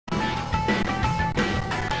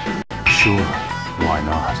Sure, why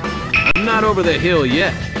not? I'm not over the hill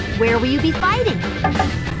yet. Where will you be fighting?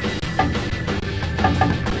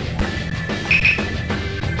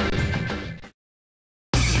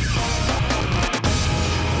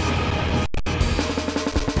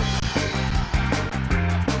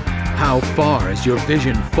 How far has your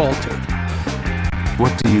vision faltered?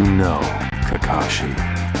 What do you know, Kakashi?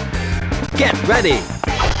 Get ready!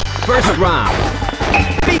 First round,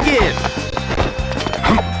 begin!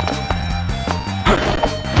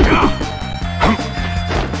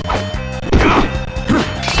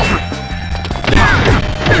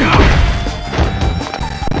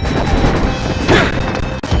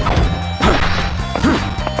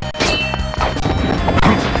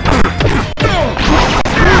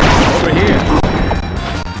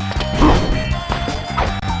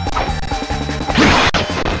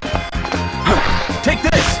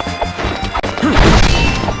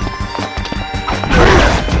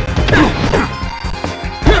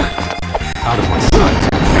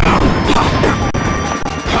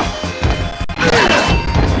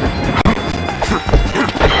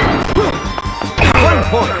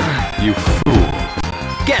 You fool.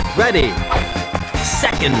 Get ready!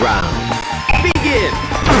 Second round, begin!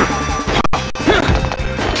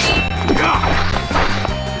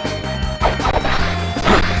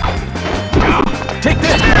 Take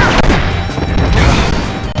this!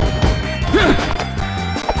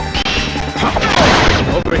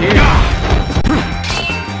 Over here!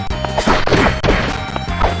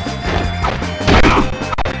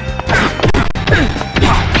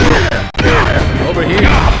 Over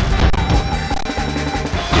here!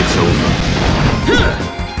 It's over.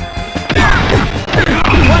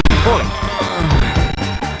 1 point!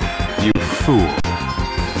 You fool.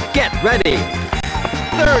 Get ready!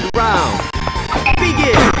 Third round,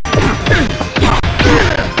 begin!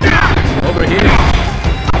 Over here!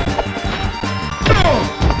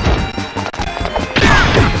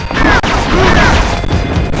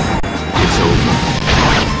 It's over.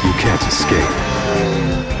 You can't escape.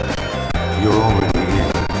 You're already in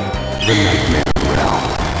the nightmare realm.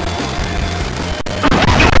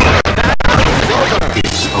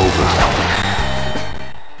 It's over.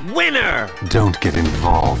 Winner! Don't get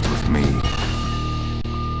involved with me.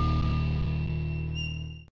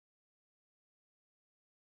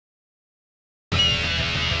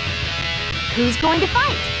 Who's going to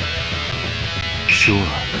fight? Sure,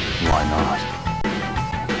 why not?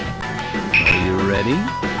 Are you ready?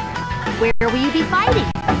 Where will you be fighting?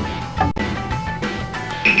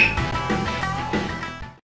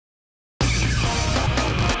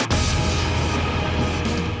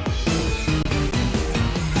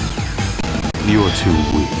 You're too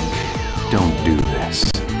weak. Don't do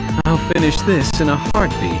this. I'll finish this in a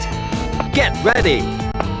heartbeat. Get ready!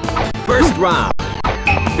 First round,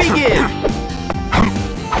 begin!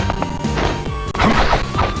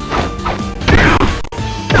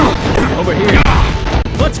 Over here!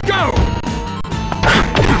 Let's go!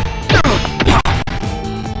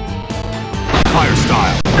 Fire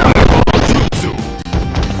style. Jutsu.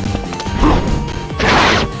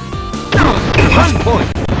 1 point!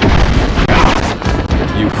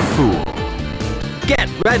 You fool. Get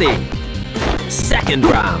ready! Second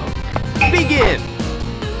round, begin!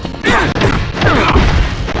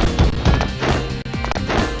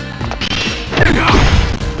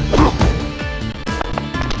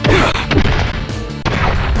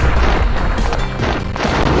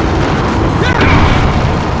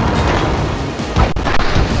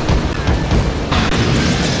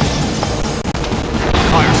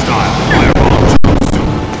 Fire style. Fireball jutsu.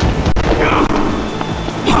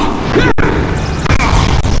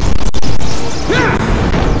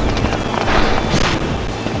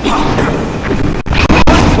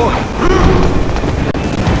 1 point!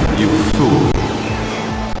 You fool.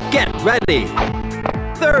 Get ready!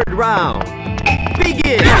 Third round,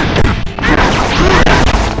 begin!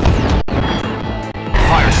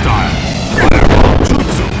 Fire style. Fireball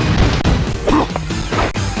jutsu.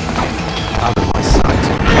 Out of my sight.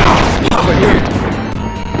 Over here!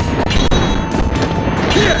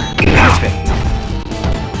 Perfect!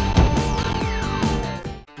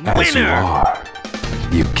 As you Winner! are,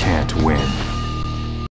 you can't win.